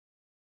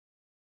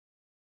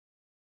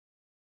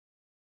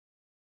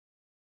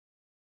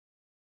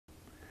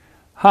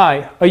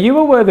Hi, are you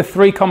aware of the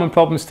three common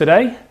problems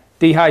today?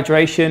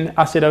 Dehydration,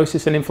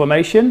 acidosis and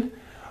inflammation?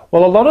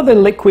 Well, a lot of the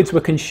liquids we're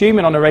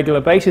consuming on a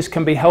regular basis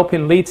can be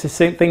helping lead to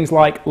things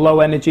like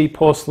low energy,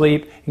 poor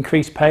sleep,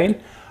 increased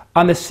pain.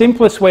 And the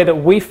simplest way that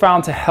we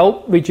found to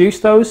help reduce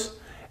those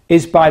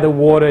is by the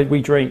water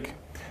we drink.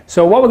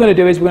 So what we're going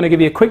to do is we're going to give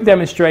you a quick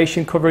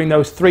demonstration covering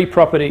those three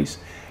properties.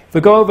 If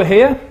we go over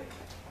here,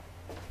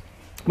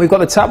 we've got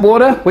the tap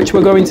water, which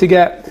we're going to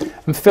get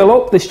and fill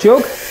up this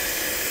jug.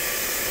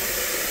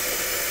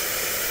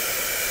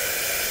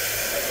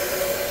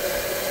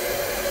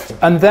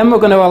 And then we're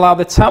going to allow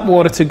the tap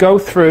water to go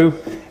through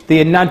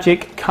the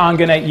Enagic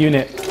Kangenate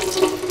unit.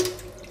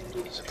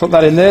 So put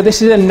that in there.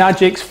 This is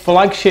Enagic's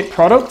flagship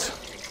product.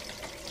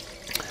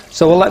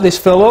 So we'll let this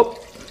fill up.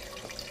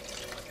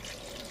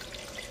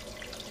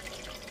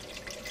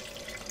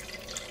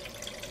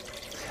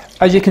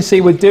 As you can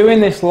see, we're doing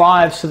this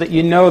live so that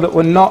you know that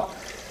we're not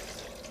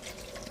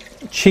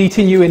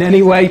cheating you in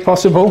any way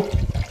possible.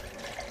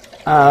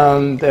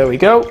 And there we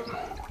go.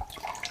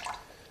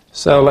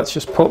 So let's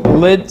just put the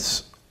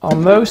lids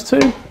on those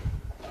two.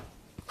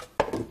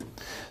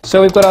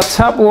 So we've got our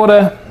tap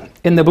water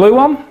in the blue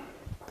one,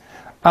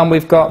 and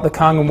we've got the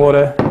Kangen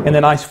water in the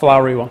nice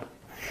flowery one.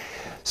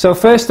 So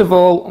first of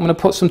all, I'm going to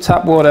put some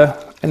tap water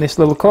in this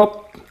little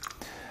cup,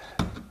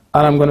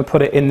 and I'm going to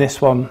put it in this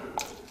one.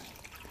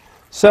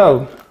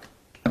 So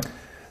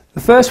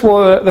the first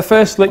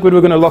liquid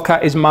we're going to look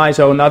at is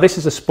Mizone. Now this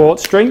is a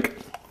sports drink,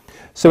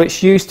 so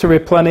it's used to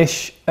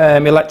replenish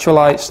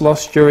electrolytes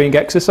lost during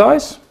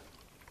exercise.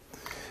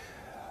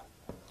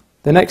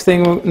 The next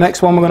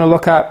one we're going to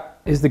look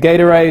at is the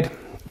Gatorade,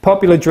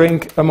 popular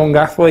drink among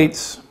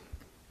athletes.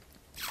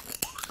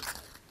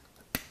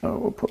 Oh,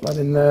 we'll put that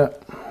in there.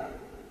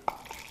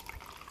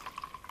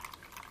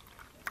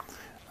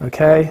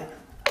 Okay,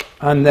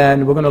 and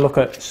then we're going to look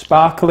at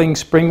sparkling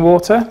spring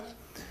water.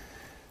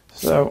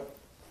 So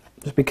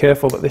just be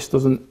careful that this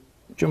doesn't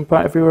jump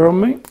out everywhere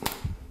on me.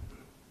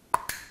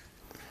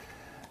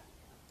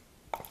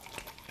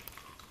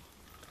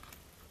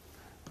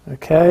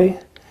 Okay.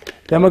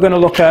 Then we're going to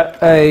look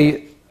at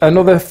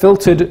another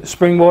filtered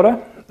spring water,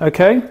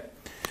 okay,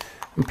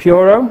 from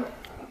Puro,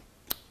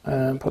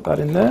 and put that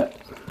in there.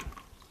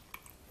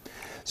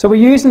 So we're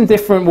using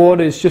different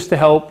waters just to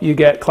help you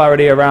get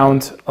clarity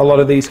around a lot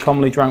of these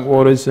commonly drank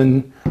waters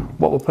and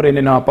what we're putting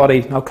in our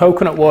body. Now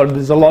coconut water,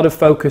 there's a lot of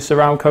focus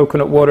around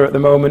coconut water at the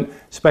moment,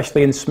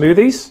 especially in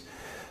smoothies.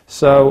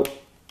 So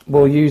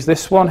we'll use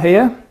this one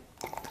here,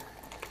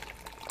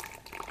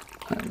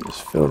 and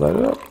just fill that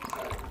up.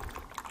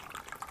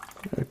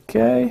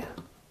 Okay,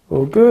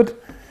 all good.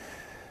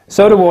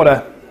 Soda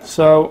water.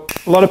 So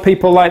a lot of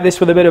people like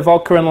this with a bit of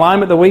vodka and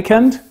lime at the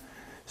weekend.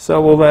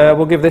 So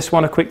we'll give this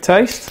one a quick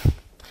taste.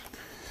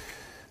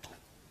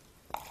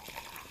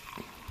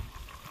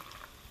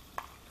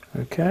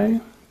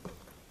 Okay.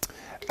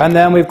 And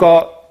then we've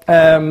got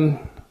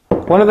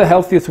one of the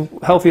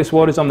healthiest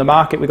waters on the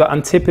market. We've got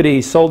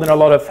Antipodes, sold in a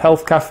lot of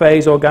health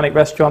cafes, organic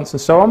restaurants and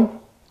so on.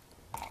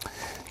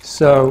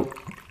 So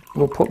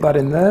we'll put that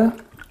in there.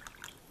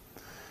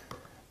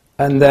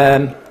 And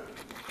then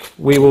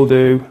we will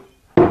do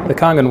the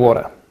Kangen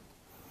water.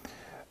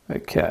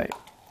 Okay.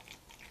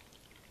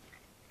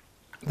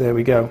 There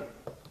we go.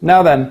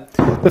 Now then,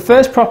 the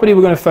first property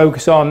we're going to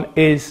focus on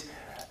is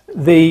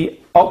the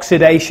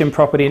oxidation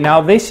property. Now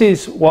this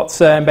is what's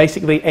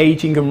basically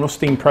aging and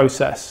rusting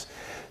process.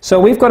 So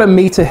we've got a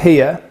meter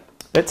here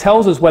that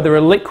tells us whether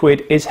a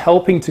liquid is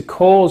helping to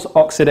cause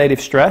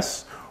oxidative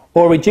stress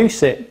or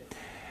reduce it.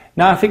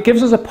 Now if it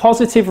gives us a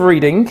positive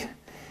reading,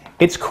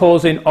 it's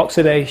causing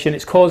oxidation,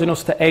 it's causing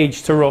us to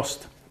age, to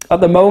rust.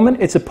 At the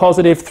moment, it's a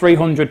positive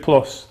 300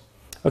 plus,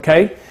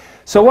 okay?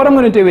 So what I'm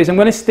going to do is I'm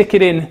going to stick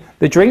it in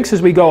the drinks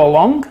as we go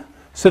along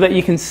so that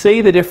you can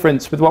see the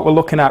difference with what we're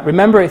looking at.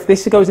 Remember, if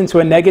this goes into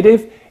a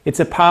negative, it's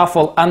a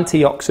powerful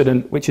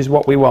antioxidant, which is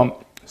what we want.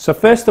 So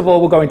first of all,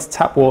 we'll go into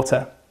tap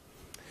water.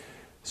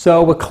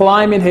 So we're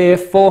climbing here,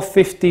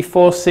 450,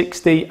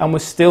 460, and we're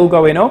still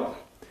going up.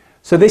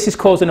 So this is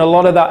causing a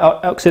lot of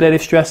that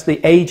oxidative stress,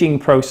 the aging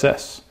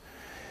process.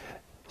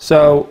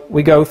 So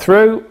we go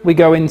through, we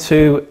go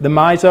into the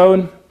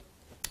Mizone.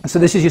 So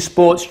this is your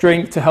sports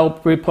drink to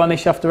help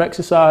replenish after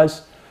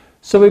exercise.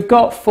 So we've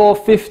got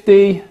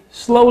 450,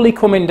 slowly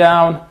coming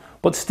down,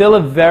 but still a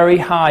very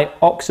high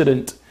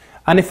oxidant.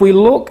 And if we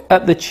look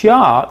at the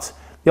chart,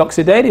 the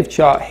oxidative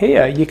chart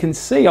here, you can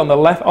see on the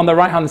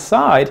right hand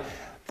side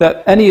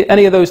that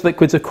any of those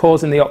liquids are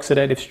causing the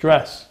oxidative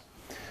stress.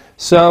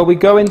 So we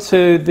go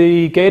into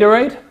the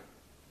Gatorade.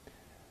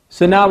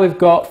 So now we've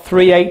got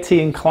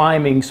 380 and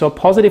climbing, so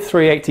positive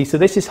 380. So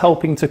this is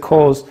helping to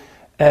cause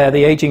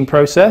the aging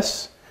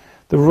process,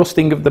 the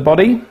rusting of the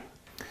body.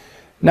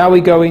 Now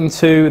we go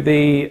into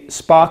the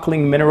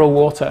sparkling mineral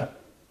water.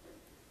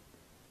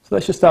 So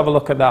let's just have a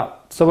look at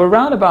that. So we're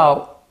around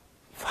about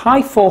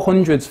high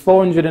 400s,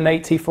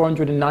 480,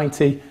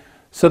 490.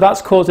 So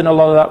that's causing a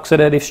lot of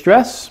oxidative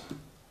stress.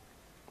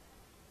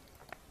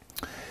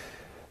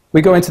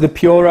 We go into the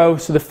Puro,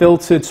 so the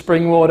filtered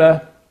spring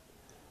water.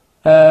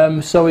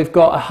 So we've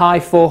got a high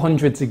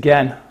 400s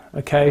again.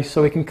 Okay,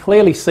 so we can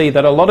clearly see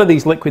that a lot of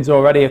these liquids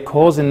already are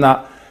causing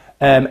that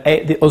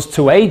us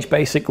to age,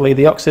 basically,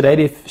 the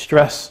oxidative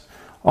stress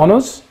on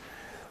us.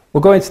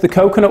 We'll go into the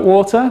coconut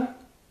water.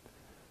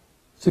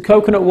 So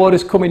coconut water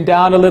is coming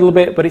down a little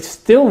bit, but it's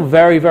still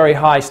very, very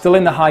high, still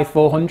in the high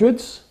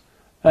 400s.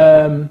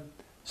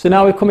 So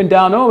now we're coming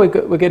down,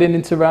 we're getting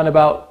into around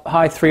about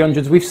high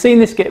 300s. We've seen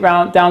this get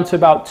down to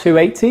about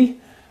 280,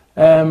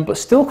 but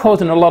still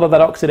causing a lot of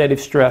that oxidative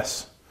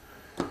stress.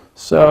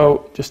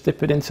 So just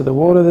dip it into the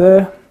water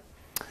there.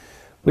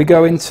 We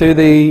go into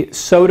the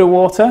soda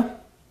water,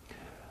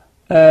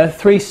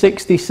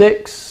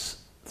 366,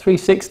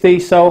 360,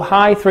 so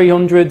high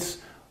 300s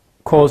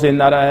causing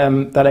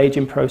that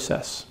aging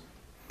process.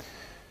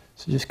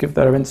 So just give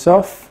that a rinse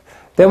off.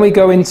 Then we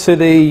go into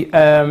the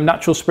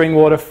natural spring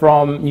water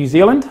from New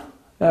Zealand,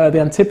 the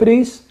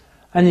Antipodes,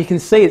 and you can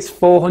see it's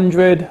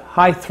 400,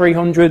 high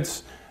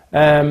 300s.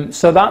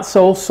 So that's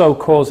also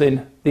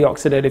causing the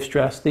oxidative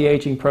stress, the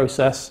aging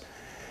process.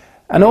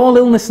 And all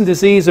illness and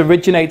disease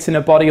originates in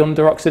a body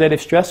under oxidative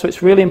stress, so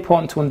it's really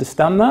important to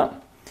understand that.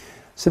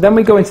 So then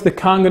we go into the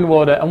Kangen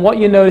water, and what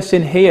you notice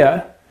in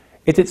here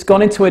is it's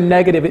gone into a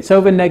negative. It's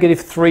over negative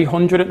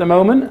 300 at the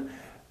moment,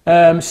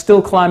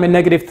 still climbing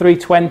negative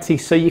 320.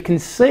 So you can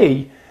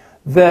see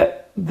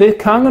that the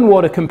Kangen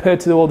water, compared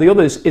to all the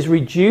others, is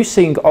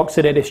reducing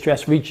oxidative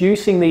stress,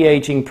 reducing the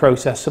aging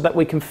process, so that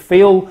we can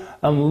feel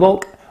and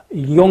look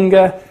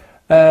younger,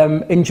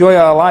 enjoy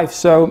our life.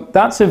 So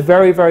that's a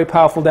very, very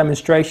powerful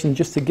demonstration,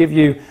 just to give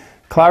you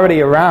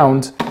clarity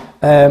around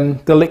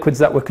the liquids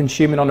that we're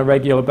consuming on a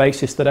regular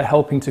basis that are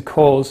helping to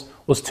cause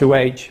us to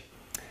age.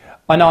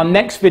 On our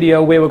next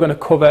video, we're going to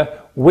cover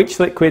which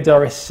liquids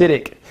are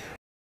acidic.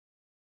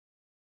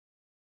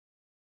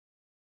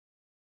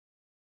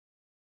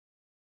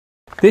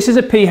 This is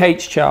a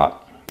pH chart.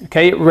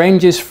 Okay, it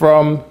ranges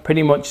from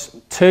pretty much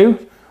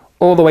 2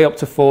 all the way up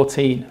to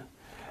 14.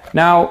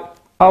 Now,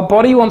 our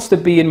body wants to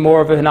be in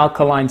more of an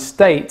alkaline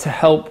state to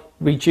help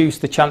reduce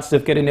the chances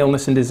of getting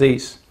illness and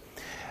disease.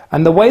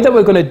 And the way that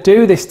we're going to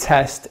do this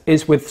test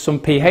is with some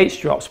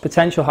pH drops,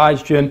 potential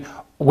hydrogen,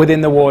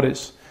 within the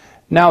waters.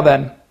 Now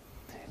then,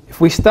 if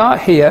we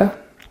start here,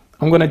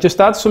 I'm going to just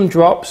add some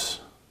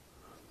drops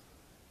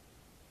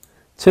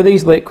to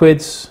these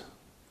liquids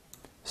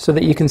so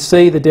that you can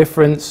see the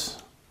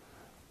difference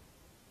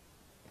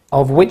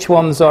of which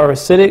ones are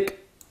acidic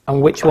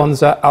and which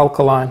ones are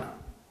alkaline.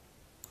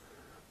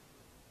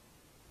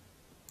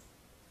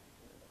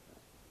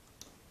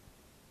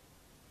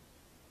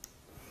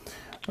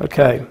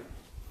 Okay,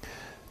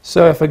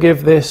 so if I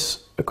give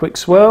this a quick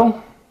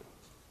swirl,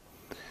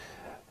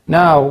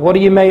 now what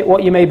you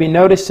may be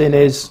noticing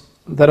is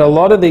that a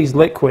lot of these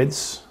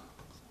liquids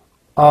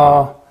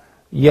are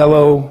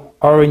yellow,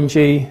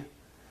 orangey,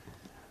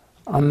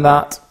 and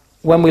that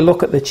when we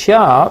look at the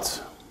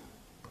chart,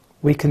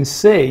 we can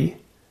see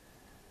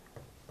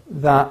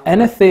that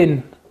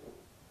anything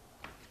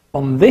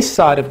on this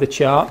side of the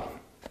chart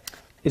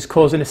is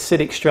causing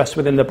acidic stress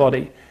within the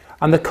body.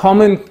 And the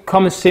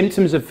common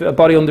symptoms of a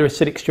body under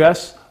acidic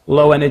stress: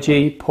 low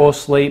energy, poor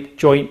sleep,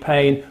 joint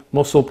pain,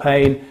 muscle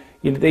pain,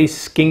 these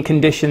skin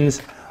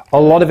conditions, a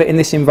lot of it in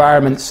this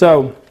environment.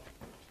 So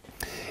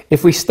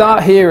if we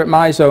start here at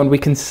my zone, we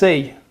can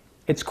see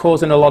it's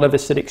causing a lot of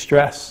acidic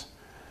stress,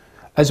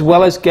 as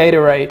well as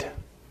Gatorade.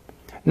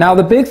 Now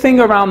the big thing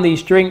around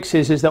these drinks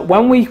is that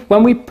when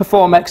we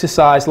perform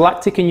exercise,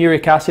 lactic and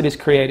uric acid is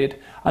created,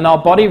 and our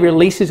body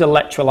releases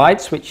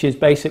electrolytes, which is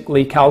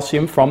basically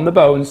calcium, from the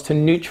bones to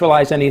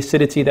neutralize any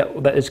acidity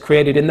that is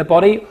created in the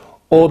body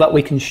or that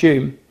we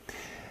consume.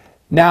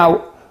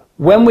 Now,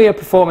 when we are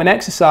performing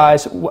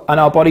exercise and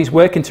our body's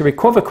working to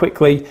recover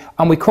quickly,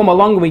 and we come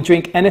along and we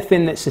drink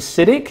anything that's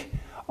acidic,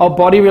 our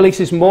body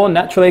releases more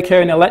naturally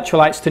occurring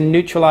electrolytes to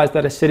neutralize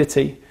that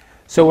acidity.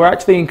 So we're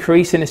actually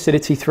increasing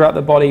acidity throughout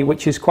the body,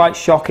 which is quite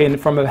shocking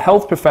from a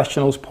health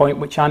professional's point,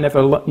 which I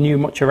never knew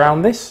much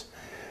around this.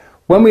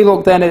 When we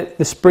look then at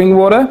the spring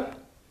water,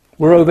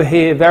 we're over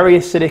here, very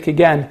acidic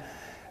again,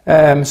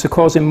 so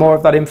causing more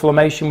of that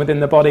inflammation within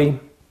the body.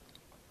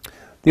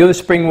 The other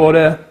spring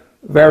water,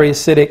 very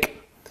acidic.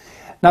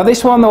 Now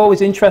this one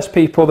always interests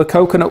people, the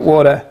coconut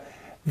water,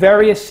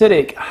 very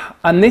acidic,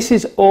 and this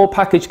is all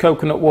packaged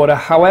coconut water.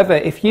 However,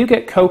 if you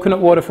get coconut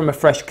water from a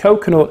fresh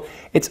coconut,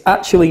 it's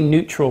actually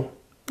neutral,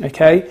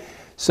 okay?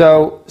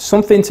 So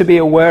something to be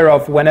aware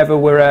of whenever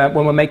when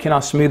we're making our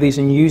smoothies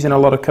and using a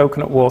lot of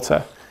coconut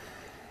water.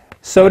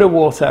 Soda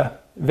water,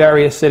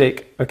 very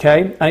acidic,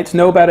 okay? And it's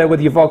no better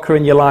with your vodka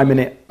and your lime in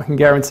it, I can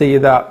guarantee you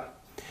that.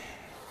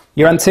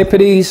 Your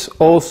Antipodes,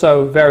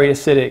 also very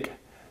acidic.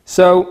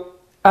 So,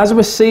 as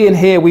we're seeing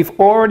here, we've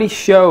already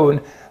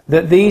shown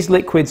that these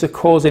liquids are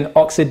causing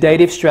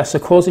oxidative stress, are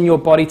causing your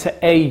body to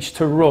age,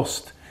 to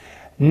rust.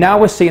 Now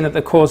we're seeing that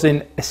they're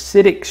causing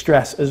acidic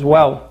stress as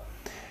well.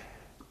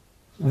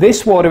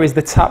 This water is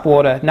the tap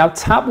water. Now,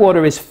 tap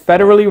water is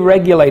federally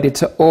regulated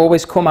to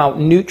always come out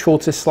neutral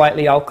to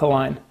slightly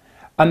alkaline.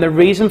 And the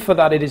reason for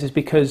that is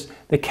because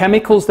the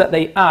chemicals that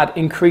they add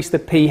increase the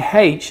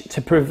pH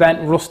to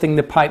prevent rusting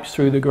the pipes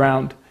through the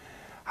ground.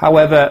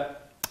 However,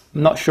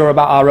 I'm not sure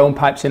about our own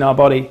pipes in our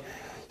body.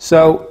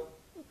 So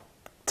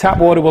tap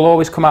water will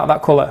always come out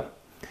that colour.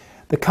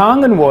 The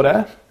Kangen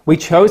water, we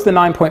chose the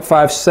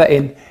 9.5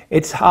 setting.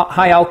 It's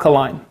high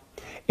alkaline.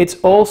 It's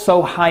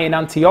also high in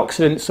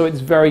antioxidants, so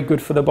it's very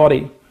good for the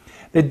body.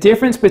 The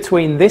difference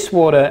between this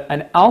water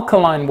and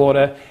alkaline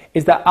water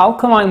is that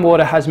alkaline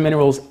water has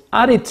minerals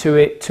added to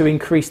it to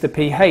increase the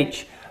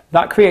pH.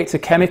 That creates a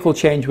chemical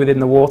change within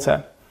the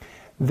water.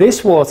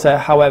 This water,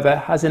 however,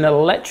 has an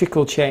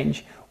electrical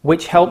change,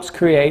 which helps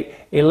create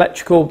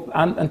electrical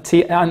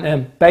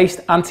based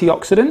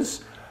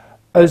antioxidants,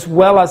 as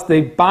well as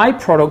the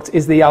byproduct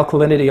is the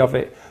alkalinity of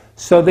it.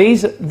 So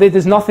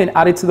there's nothing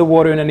added to the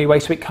water in any way,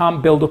 so it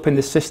can't build up in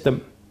the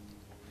system.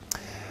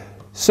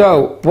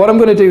 So what I'm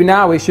going to do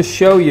now is just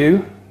show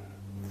you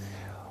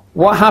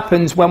what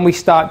happens when we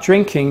start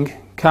drinking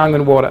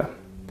Kangen water.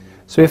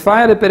 So if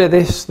I had a bit of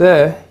this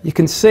there, you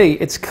can see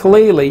it's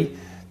clearly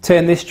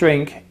turned this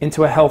drink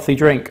into a healthy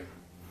drink.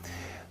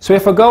 So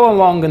if I go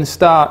along and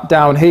start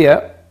down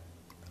here,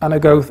 and I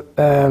go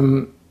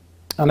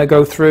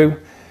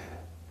through,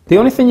 the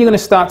only thing you're going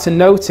to start to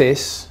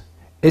notice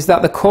is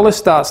that the colour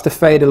starts to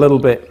fade a little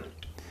bit.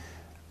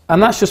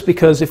 And that's just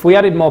because if we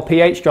added more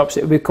pH drops,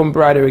 it would become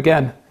brighter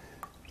again.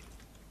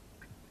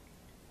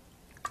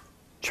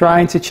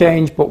 Trying to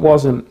change, but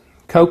wasn't.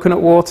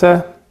 Coconut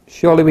water,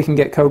 surely we can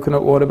get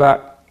coconut water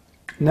back.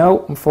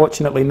 No,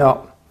 unfortunately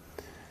not.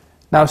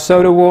 Now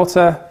soda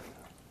water,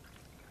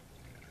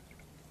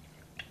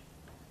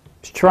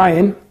 just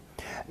trying.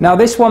 Now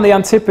this one, the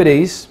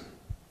Antipodes,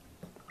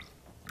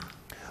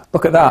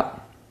 look at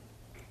that.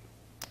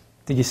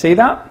 Did you see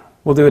that?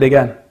 We'll do it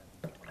again.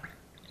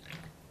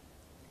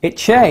 It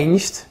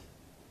changed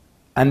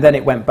and then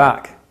it went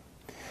back.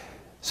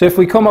 So if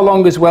we come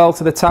along as well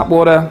to the tap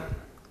water,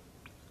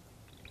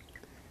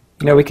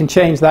 you know, we can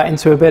change that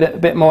into a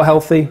bit more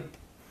healthy.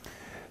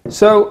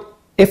 So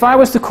if I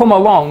was to come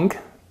along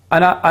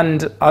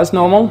and as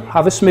normal,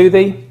 have a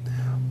smoothie,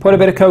 put a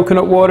bit of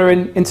coconut water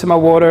into my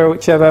water,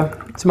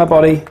 whichever, to my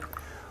body,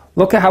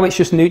 look at how it's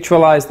just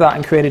neutralized that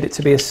and created it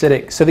to be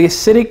acidic. So the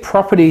acidic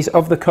properties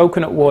of the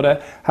coconut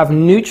water have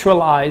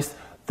neutralized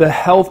the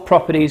health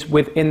properties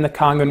within the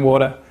Kangen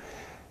water.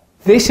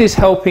 This is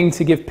helping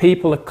to give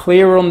people a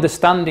clearer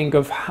understanding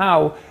of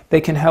how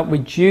they can help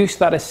reduce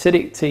that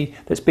acidity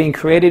that's being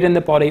created in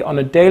the body on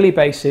a daily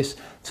basis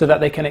so that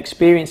they can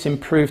experience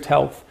improved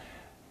health.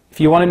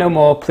 If you want to know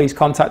more, please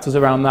contact us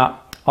around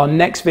that. Our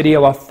next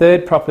video, our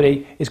third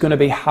property, is going to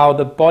be how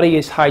the body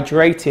is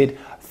hydrated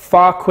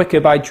far quicker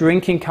by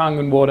drinking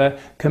Kangen water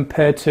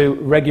compared to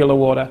regular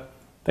water.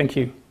 Thank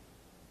you.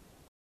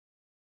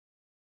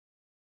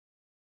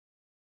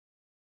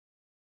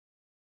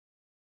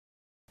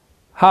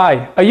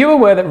 Hi, are you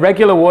aware that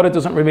regular water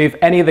doesn't remove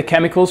any of the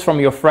chemicals from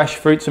your fresh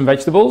fruits and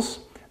vegetables?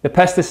 The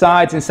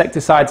pesticides,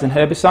 insecticides and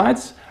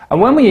herbicides. And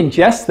when we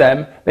ingest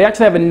them, they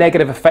actually have a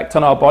negative effect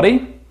on our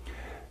body.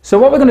 So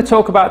what we're going to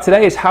talk about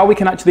today is how we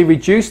can actually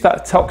reduce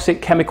that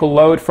toxic chemical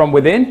load from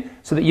within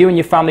so that you and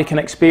your family can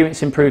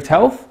experience improved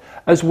health,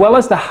 as well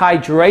as the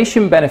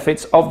hydration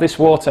benefits of this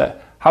water,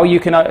 how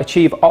you can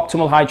achieve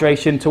optimal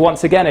hydration to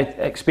once again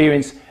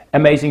experience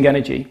amazing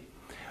energy.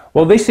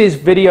 Well, this is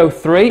video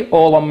 3,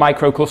 all on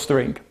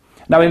microclustering.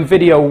 Now in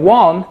video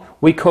 1,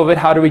 we covered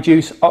how to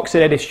reduce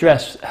oxidative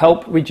stress,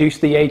 help reduce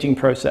the aging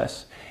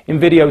process. In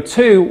video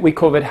 2, we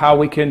covered how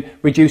we can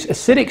reduce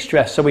acidic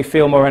stress so we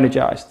feel more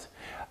energized.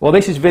 Well,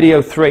 this is video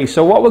 3.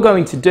 So what we're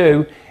going to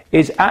do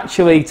is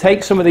actually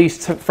take some of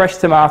these fresh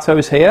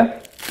tomatoes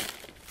here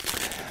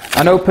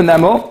and open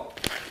them up.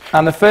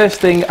 And the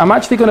first thing, I'm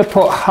actually going to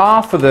put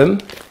half of them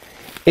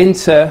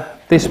into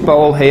this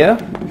bowl here,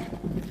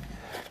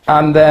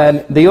 and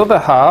then the other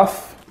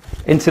half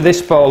into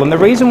this bowl. And the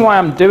reason why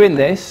I'm doing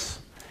this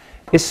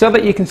is so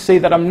that you can see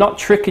that I'm not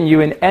tricking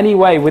you in any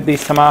way with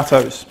these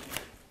tomatoes.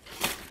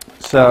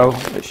 So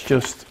let's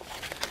just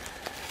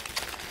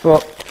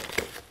put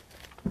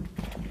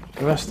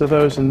the rest of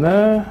those in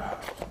there,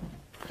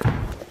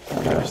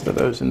 and the rest of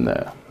those in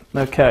there.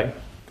 Okay,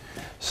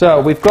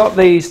 so we've got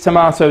these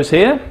tomatoes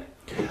here,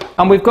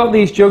 and we've got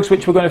these jugs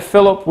which we're going to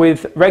fill up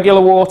with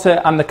regular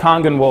water and the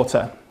Kangen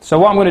water. So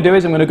what I'm going to do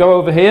is I'm going to go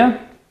over here.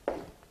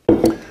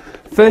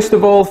 First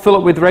of all, fill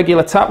up with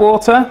regular tap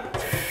water.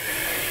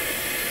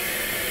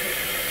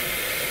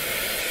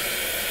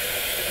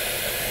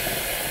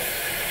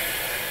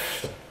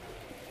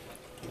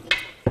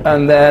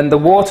 And then the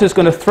water is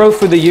going to flow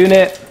through the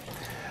unit,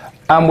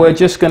 and we're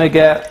just going to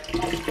get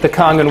the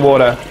Kangen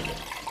water.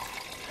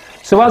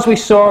 So as we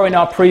saw in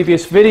our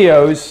previous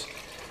videos,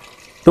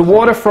 the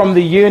water from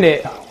the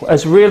unit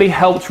has really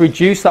helped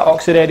reduce that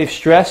oxidative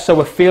stress, so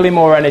we're feeling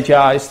more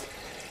energized.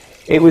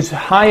 It was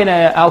high in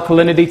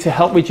alkalinity to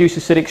help reduce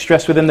acidic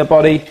stress within the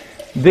body.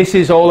 This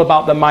is all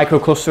about the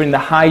microclustering, the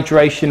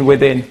hydration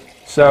within.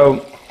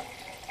 So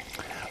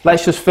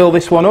let's just fill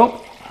this one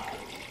up.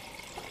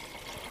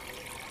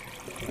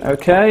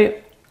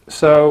 Okay,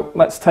 so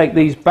let's take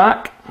these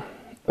back.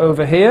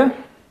 over here,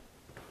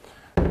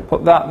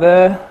 put that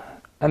there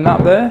and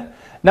that there.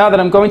 Now then,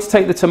 I'm going to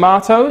take the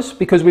tomatoes,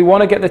 because we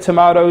want to get the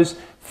tomatoes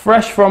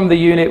fresh from the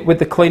unit with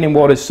the cleaning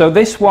waters. So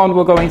this one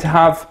we're going to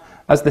have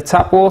as the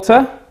tap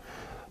water.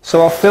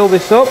 So I'll fill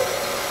this up.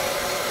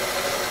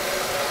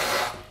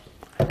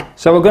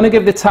 So we're going to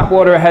give the tap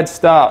water a head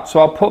start. So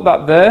I'll put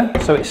that there,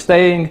 so it's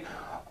staying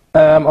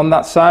on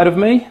that side of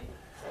me.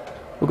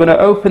 We're going to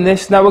open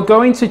this. Now we're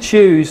going to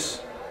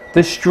choose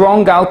the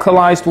strong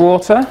alkalized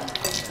water.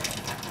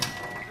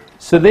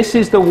 So this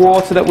is the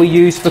water that we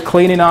use for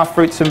cleaning our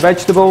fruits and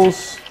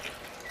vegetables.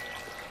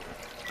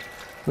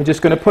 We're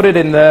just going to put it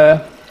in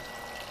there.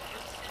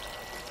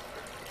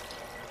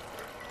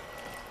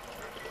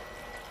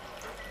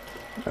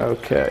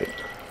 Okay.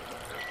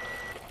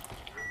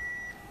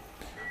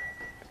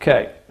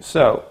 Okay,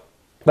 so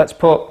let's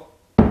put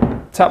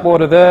tap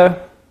water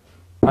there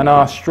and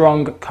our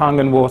strong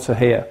Kangen water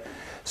here.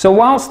 So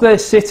whilst they're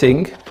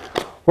sitting,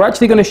 we're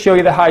actually going to show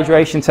you the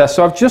hydration test.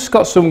 So I've just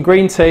got some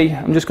green tea.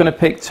 I'm just going to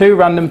pick 2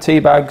 random tea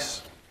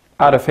bags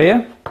out of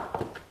here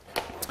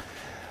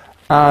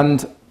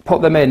and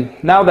put them in.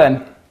 Now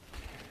then,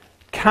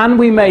 can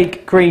we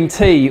make green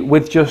tea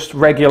with just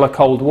regular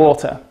cold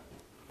water?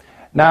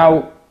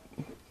 Now,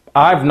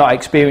 I've not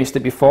experienced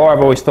it before. I've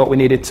always thought we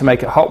needed to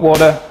make it hot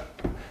water.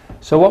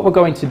 So what we're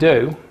going to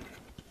do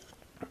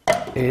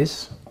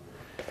is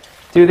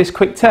do this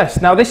quick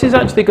test. Now this is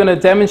actually going to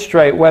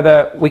demonstrate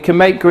whether we can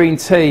make green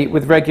tea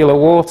with regular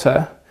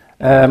water.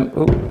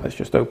 Let's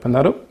just open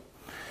that up.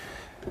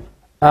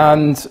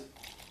 And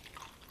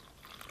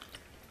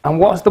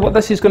what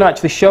this is going to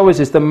actually show us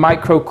is the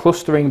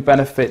micro-clustering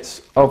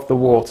benefits of the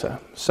water.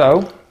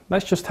 So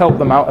let's just help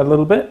them out a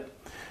little bit.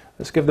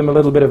 Let's give them a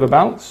little bit of a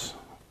bounce.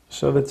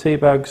 So the tea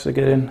bags are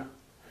getting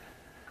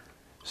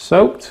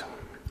soaked.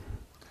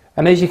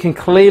 And as you can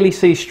clearly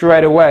see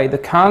straight away, the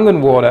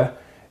Kangen water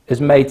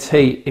has made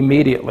tea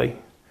immediately.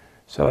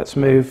 So let's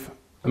move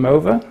them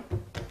over.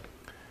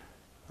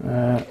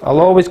 I'll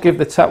always give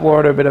the tap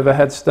water a bit of a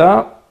head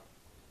start.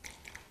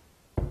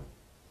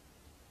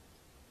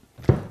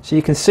 So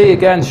you can see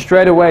again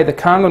straight away the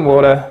Kangen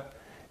water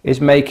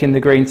is making the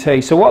green tea.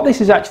 So what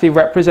this is actually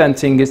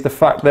representing is the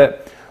fact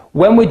that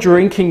when we're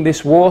drinking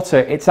this water,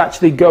 it's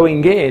actually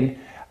going in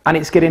and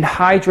it's getting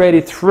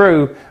hydrated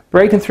through,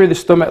 breaking through the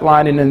stomach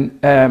lining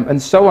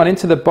and so on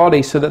into the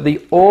body, so that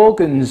the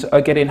organs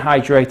are getting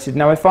hydrated.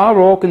 Now if our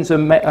organs are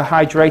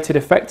hydrated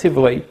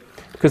effectively,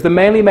 because they're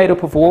mainly made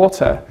up of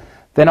water,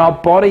 then our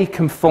body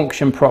can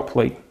function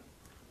properly.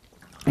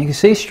 You can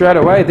see straight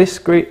away this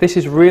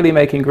is really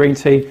making green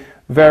tea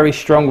very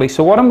strongly.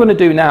 So what I'm going to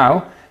do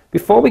now,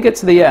 before we get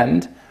to the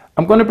end,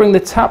 I'm going to bring the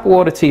tap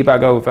water tea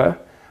bag over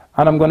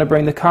and I'm going to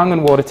bring the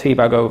Kangen water tea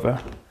bag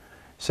over.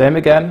 Same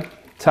again,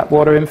 tap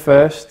water in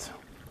first.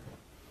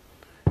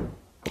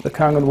 Put the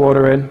Kangen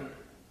water in.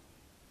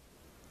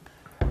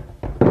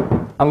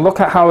 And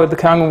look at how the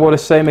Kangen water,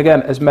 same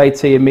again, has made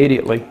tea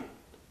immediately.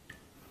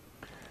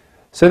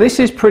 So this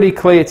is pretty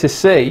clear to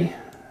see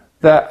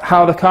that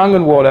how the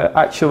Kangen water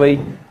actually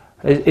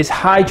is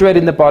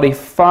hydrating the body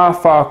far,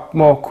 far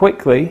more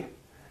quickly.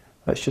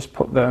 Let's just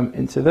put them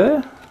into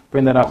there,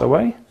 bring that out of the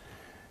way.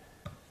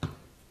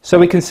 So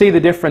we can see the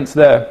difference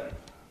there.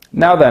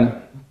 Now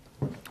then,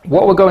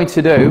 what we're going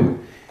to do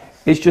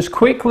is just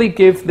quickly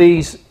give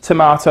these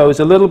tomatoes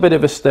a little bit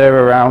of a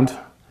stir around.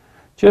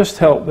 Just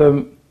help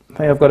them. I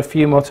think I've got a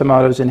few more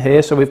tomatoes in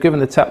here, so we've given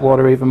the tap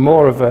water even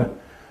more of a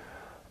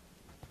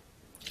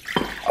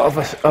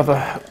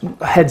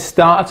head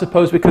start, I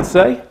suppose we could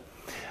say.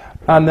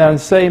 And then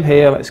same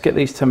here, let's get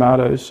these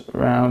tomatoes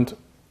around,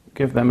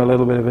 give them a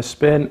little bit of a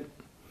spin,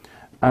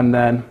 and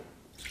then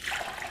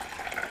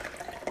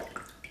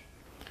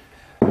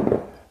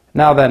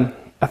now then,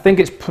 I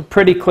think it's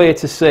pretty clear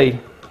to see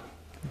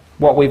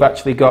what we've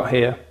actually got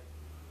here.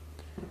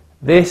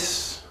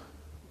 This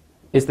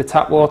is the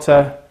tap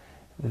water,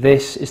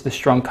 this is the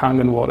strong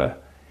Kangen water.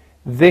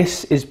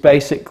 This is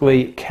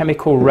basically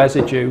chemical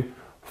residue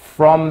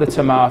from the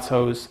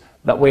tomatoes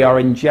that we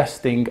are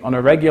ingesting on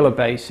a regular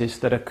basis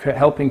that are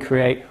helping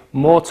create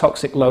more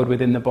toxic load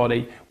within the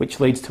body, which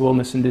leads to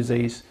illness and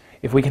disease.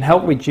 If we can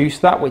help reduce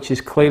that, which is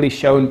clearly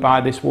shown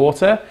by this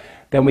water,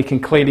 then we can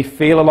clearly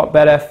feel a lot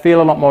better,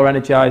 feel a lot more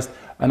energized,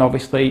 and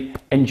obviously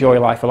enjoy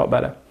life a lot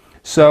better.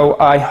 So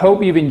I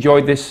hope you've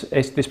enjoyed this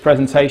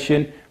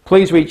presentation.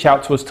 Please reach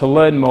out to us to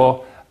learn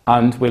more,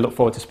 and we look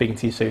forward to speaking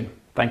to you soon.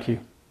 Thank you.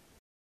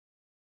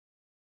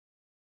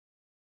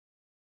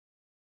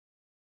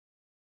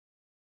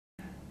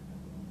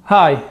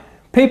 Hi,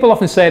 people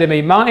often say to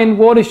me, Martin,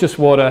 water's just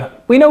water.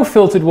 We know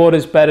filtered water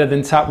is better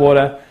than tap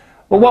water.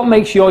 Well, what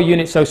makes your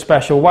unit so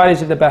special? Why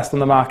is it the best on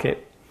the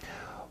market?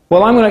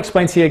 Well, I'm going to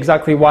explain to you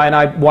exactly why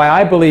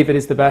I believe it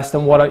is the best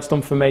and what it's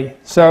done for me.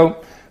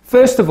 So,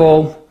 first of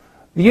all,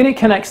 the unit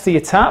connects to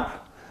your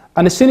tap,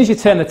 and as soon as you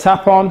turn the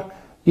tap on,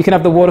 you can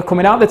have the water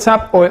coming out the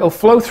tap, or it'll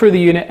flow through the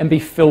unit and be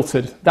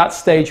filtered. That's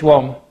stage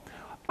one.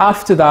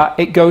 After that,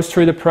 it goes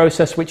through the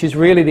process, which is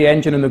really the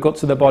engine and the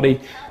guts of the body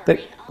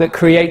that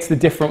creates the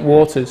different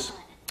waters.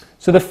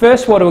 So the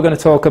first water we're going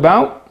to talk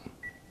about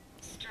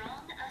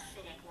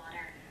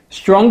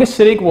Strong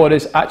acidic water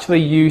is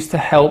actually used to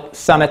help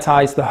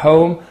sanitize the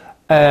home,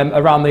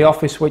 around the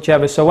office,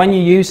 whichever. So when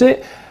you use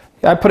it,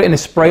 I put it in a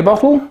spray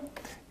bottle,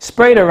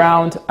 spray it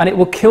around, and it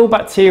will kill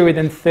bacteria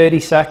within 30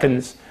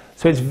 seconds.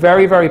 So it's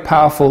very, very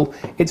powerful.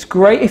 It's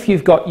great if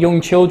you've got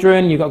young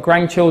children, you've got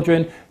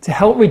grandchildren, to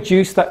help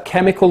reduce that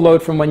chemical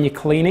load from when you're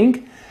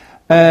cleaning.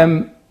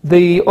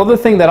 The other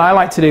thing that I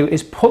like to do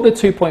is put the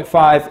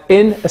 2.5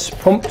 in a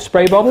pump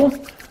spray bottle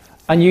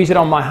and use it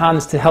on my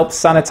hands to help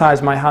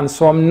sanitize my hands.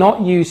 So I'm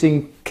not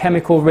using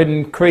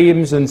chemical-ridden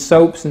creams and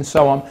soaps and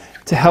so on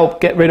to help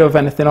get rid of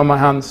anything on my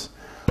hands.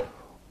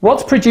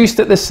 What's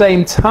produced at the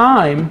same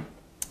time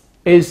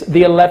is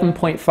the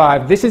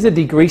 11.5. This is a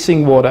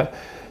degreasing water.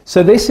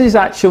 So this is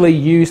actually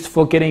used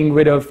for getting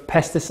rid of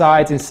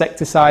pesticides,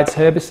 insecticides,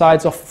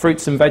 herbicides off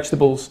fruits and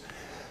vegetables.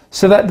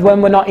 So that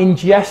when we're not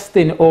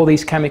ingesting all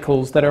these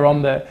chemicals that are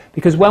on there,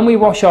 because when we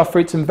wash our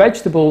fruits and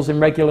vegetables in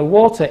regular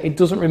water, it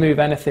doesn't remove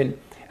anything.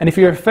 And if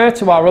you refer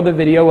to our other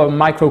video on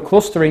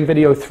microclustering,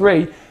 video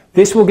 3,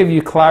 this will give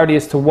you clarity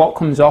as to what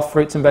comes off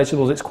fruits and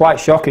vegetables. It's quite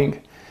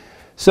shocking.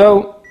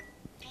 So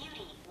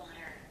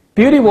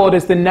Beauty water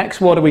is the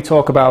next water we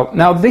talk about.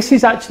 Now this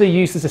is actually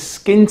used as a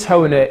skin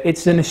toner.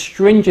 It's an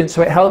astringent,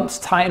 so it helps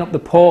tighten up the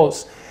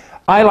pores.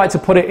 I like to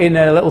put it in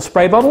a little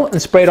spray bottle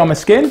and spray it on my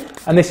skin,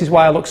 and this is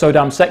why I look so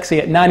damn sexy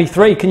at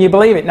 93. Can you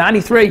believe it?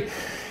 93.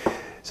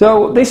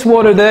 So this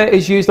water there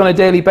is used on a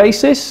daily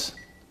basis.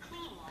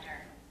 Clean water.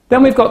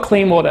 Then we've got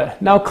clean water.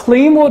 Now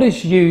clean water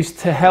is used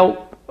to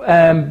help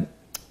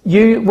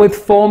you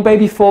with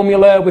baby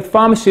formula, with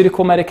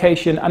pharmaceutical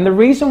medication, and the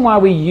reason why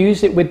we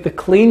use it with the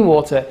clean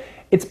water,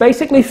 it's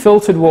basically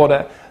filtered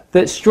water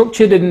that's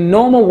structured in a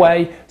normal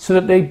way so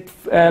that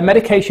the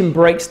medication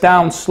breaks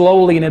down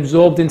slowly and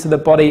absorbed into the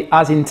body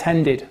as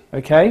intended,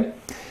 okay?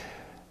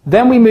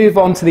 Then we move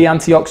on to the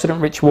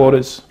antioxidant-rich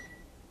waters.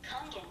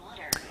 Kangen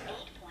water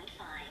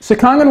 8.5. So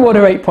Kangen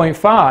water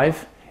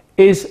 8.5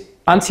 is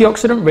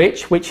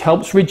antioxidant-rich, which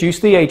helps reduce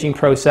the aging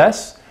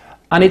process,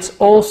 and it's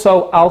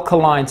also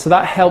alkaline, so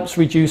that helps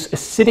reduce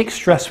acidic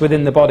stress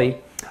within the body.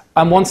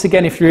 And once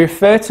again, if you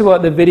refer to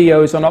the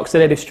videos on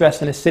oxidative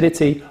stress and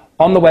acidity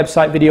on the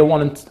website, video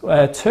 1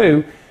 and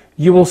 2,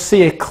 you will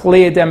see a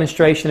clear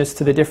demonstration as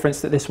to the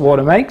difference that this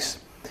water makes.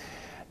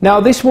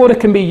 Now, this water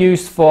can be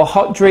used for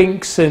hot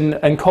drinks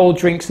and cold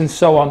drinks and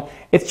so on.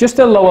 It's just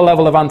a lower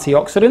level of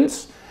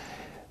antioxidants.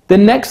 The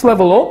next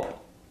level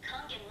up,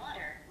 Kangen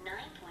water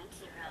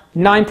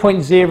 9.0.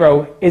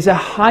 9.0, is a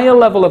higher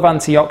level of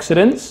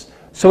antioxidants.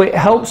 So it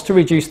helps to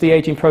reduce the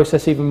aging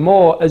process even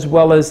more, as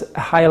well as a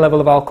higher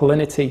level of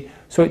alkalinity.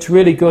 So it's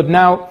really good.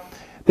 Now,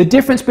 the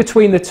difference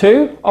between the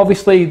two,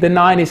 obviously the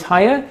 9 is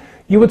higher.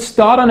 You would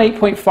start on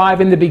 8.5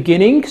 in the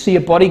beginning, so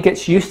your body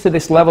gets used to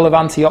this level of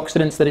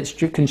antioxidants that it's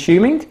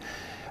consuming.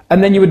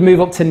 And then you would move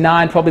up to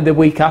 9 probably the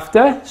week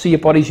after, so your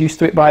body's used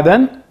to it by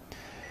then.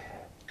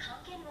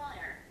 Kangen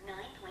water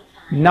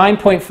 9.5.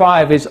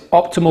 9.5 is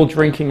optimal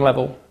drinking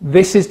level.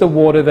 This is the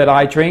water that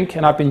I drink,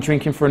 and I've been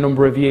drinking for a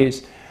number of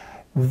years.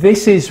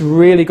 This is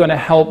really going to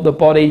help the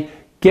body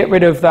get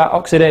rid of that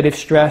oxidative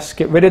stress,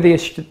 get rid of the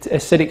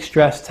acidic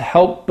stress, to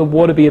help the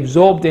water be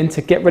absorbed in,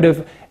 to get rid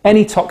of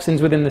any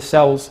toxins within the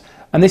cells.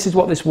 And this is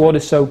what this water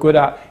is so good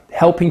at,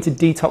 helping to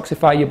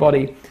detoxify your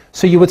body.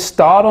 So you would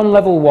start on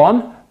level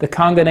 1, the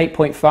Kangen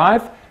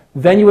 8.5,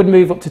 then you would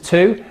move up to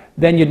 2,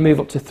 then you'd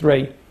move up to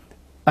 3.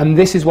 And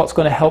this is what's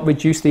going to help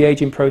reduce the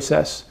aging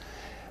process.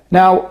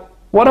 Now,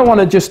 what I want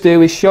to just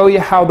do is show you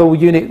how the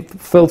unit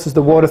filters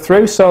the water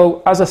through.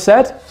 So, as I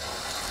said,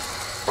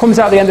 comes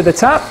out the end of the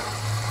tap,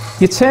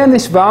 you turn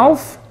this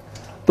valve,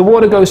 the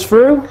water goes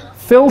through,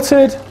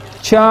 filtered,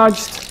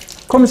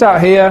 charged, comes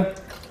out here,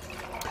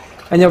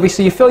 and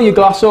obviously you fill your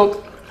glass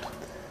up,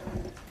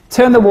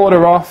 turn the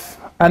water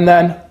off, and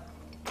then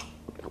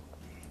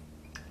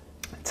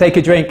take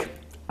a drink.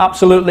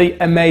 Absolutely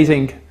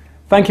amazing.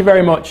 Thank you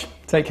very much.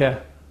 Take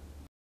care.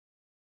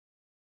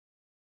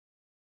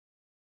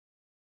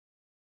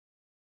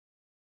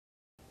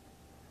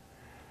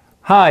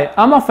 Hi,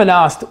 I'm often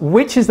asked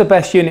which is the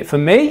best unit for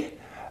me,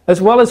 as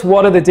well as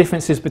what are the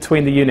differences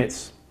between the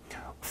units.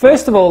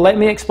 First of all, let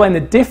me explain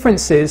the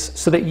differences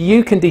so that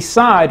you can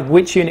decide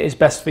which unit is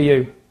best for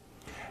you.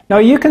 Now,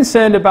 are you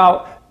concerned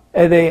about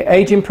the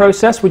aging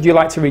process? Would you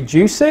like to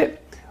reduce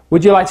it?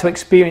 Would you like to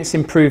experience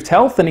improved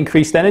health and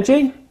increased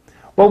energy?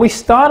 Well, we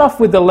start off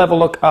with the Level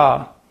Look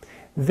R.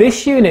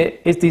 This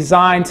unit is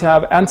designed to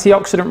have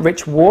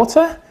antioxidant-rich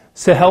water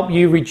to help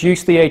you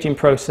reduce the aging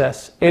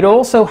process. It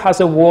also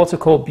has a water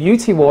called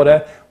Beauty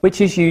Water,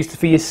 which is used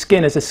for your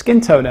skin as a skin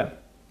toner.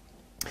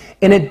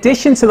 In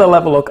addition to the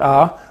Level Look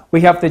R, we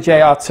have the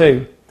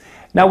JR2.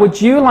 Now,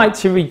 would you like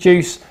to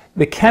reduce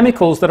the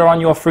chemicals that are on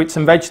your fruits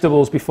and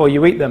vegetables before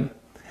you eat them?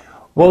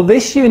 Well,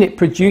 this unit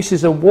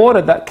produces a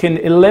water that can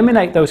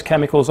eliminate those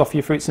chemicals off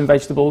your fruits and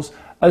vegetables,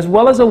 as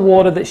well as a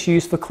water that's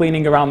used for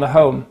cleaning around the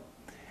home.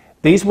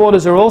 These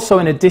waters are also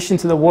in addition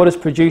to the waters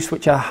produced,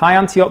 which are high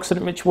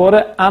antioxidant-rich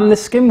water and the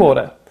skin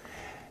water.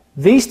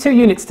 These two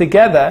units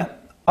together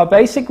are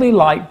basically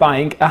like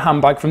buying a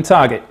handbag from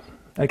Target,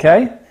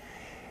 okay?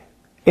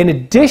 In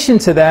addition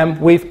to them,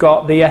 we've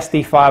got the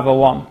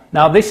SD501.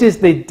 Now this is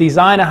the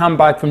designer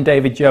handbag from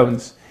David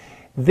Jones.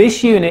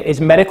 This unit is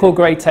medical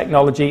grade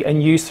technology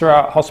and used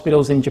throughout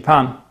hospitals in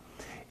Japan.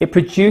 It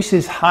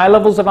produces high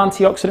levels of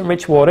antioxidant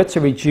rich water to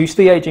reduce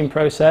the aging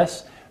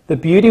process, the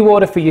beauty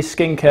water for your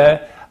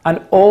skincare, and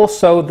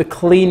also the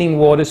cleaning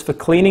waters for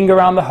cleaning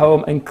around the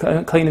home and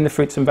cleaning the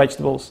fruits and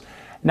vegetables.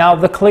 Now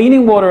the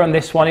cleaning water on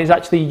this one is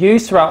actually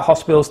used throughout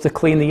hospitals to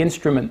clean the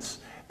instruments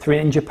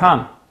in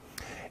Japan.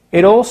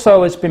 It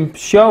also has been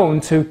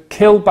shown to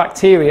kill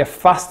bacteria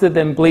faster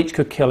than bleach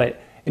could kill it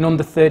in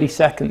under 30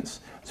 seconds.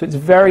 So it's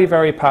very,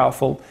 very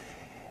powerful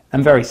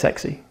and very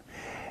sexy.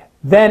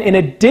 Then in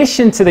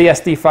addition to the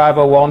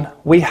SD501,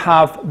 we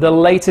have the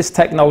latest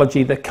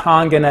technology, the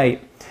Kangen 8.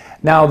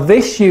 Now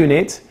this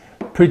unit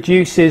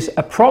produces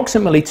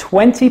approximately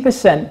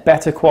 20%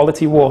 better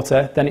quality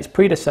water than its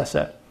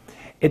predecessor.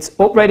 It's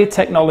upgraded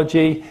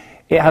technology,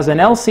 it has an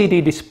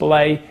LCD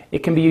display, it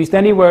can be used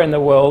anywhere in the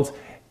world.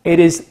 It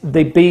is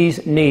the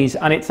bee's knees,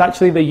 and it's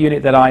actually the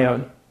unit that I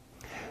own.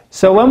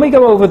 So when we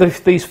go over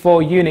these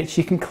 4 units,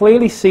 you can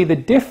clearly see the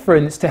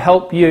difference to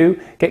help you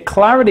get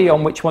clarity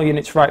on which one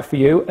unit's right for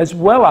you, as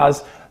well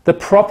as the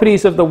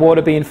properties of the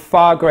water being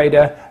far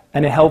greater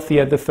and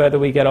healthier the further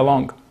we get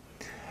along.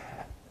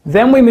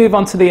 Then we move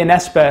on to the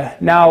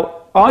Inespa.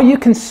 Now, are you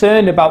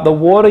concerned about the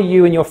water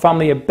you and your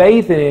family are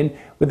bathing in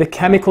with the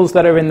chemicals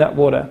that are in that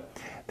water?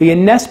 The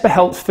Inespa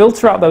helps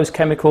filter out those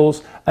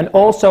chemicals and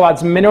also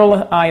adds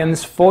mineral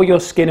ions for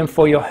your skin and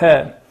for your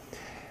hair.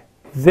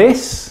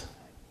 These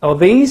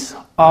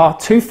are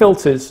 2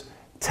 filters,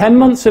 10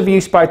 months of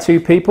use by 2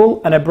 people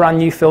and a brand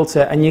new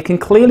filter, and you can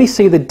clearly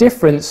see the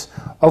difference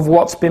of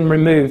what's been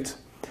removed.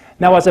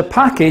 Now as a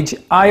package,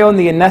 I own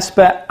the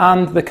Inespa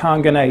and the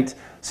Kangen 8,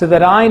 so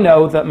that I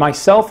know that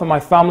myself and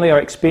my family are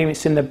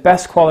experiencing the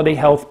best quality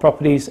health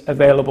properties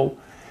available.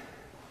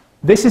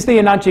 This is the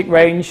Enagic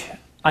range.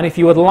 And if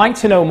you would like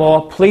to know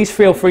more, please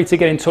feel free to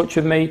get in touch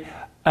with me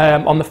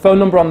on the phone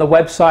number on the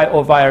website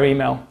or via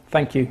email.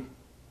 Thank you.